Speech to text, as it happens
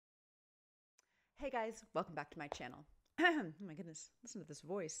Hey guys, welcome back to my channel. Oh my goodness, listen to this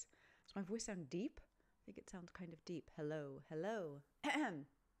voice. Does my voice sound deep? I think it sounds kind of deep. Hello, hello.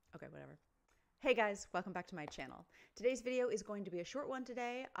 Okay, whatever. Hey guys, welcome back to my channel. Today's video is going to be a short one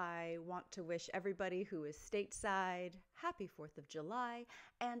today. I want to wish everybody who is stateside happy 4th of July,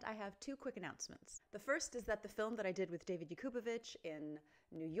 and I have two quick announcements. The first is that the film that I did with David Jakubovic in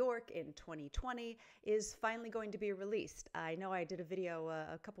New York in 2020 is finally going to be released. I know I did a video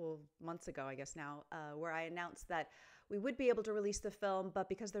a couple months ago, I guess now, where I announced that we would be able to release the film, but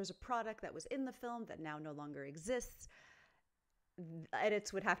because there's a product that was in the film that now no longer exists,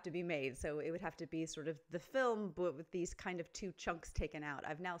 edits would have to be made. So it would have to be sort of the film, but with these kind of two chunks taken out.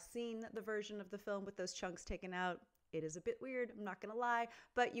 I've now seen the version of the film with those chunks taken out. It is a bit weird, I'm not gonna lie,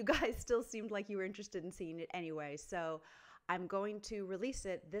 but you guys still seemed like you were interested in seeing it anyway. So I'm going to release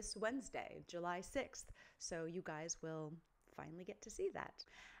it this Wednesday, July 6th. So you guys will finally get to see that.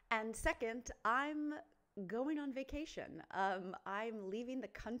 And second, I'm going on vacation. I'm leaving the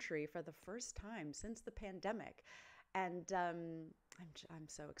country for the first time since the pandemic. And I'm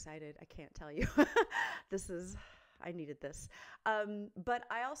so excited. I can't tell you. I needed this. But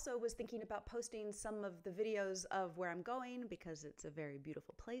I also was thinking about posting some of the videos of where I'm going, because it's a very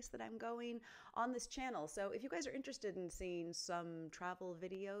beautiful place that I'm going, on this channel. So if you guys are interested in seeing some travel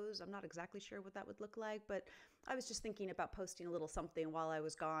videos, I'm not exactly sure what that would look like, but I was just thinking about posting a little something while I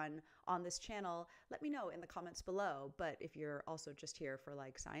was gone on this channel. Let me know in the comments below. But if you're also just here for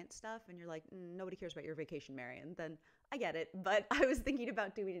like science stuff and you're like, nobody cares about your vacation, Marion, then I get it. But I was thinking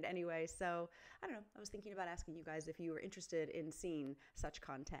about doing it anyway. So I don't know. I was thinking about asking you guys if you were interested in seeing such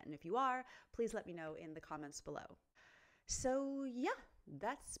content. And if you are, please let me know in the comments below. So yeah,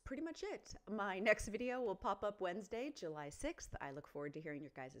 that's pretty much it. My next video will pop up Wednesday, July 6th. I look forward to hearing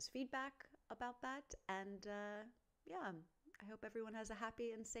your guys' feedback about that. And yeah, I hope everyone has a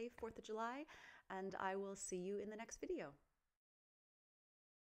happy and safe 4th of July. And I will see you in the next video.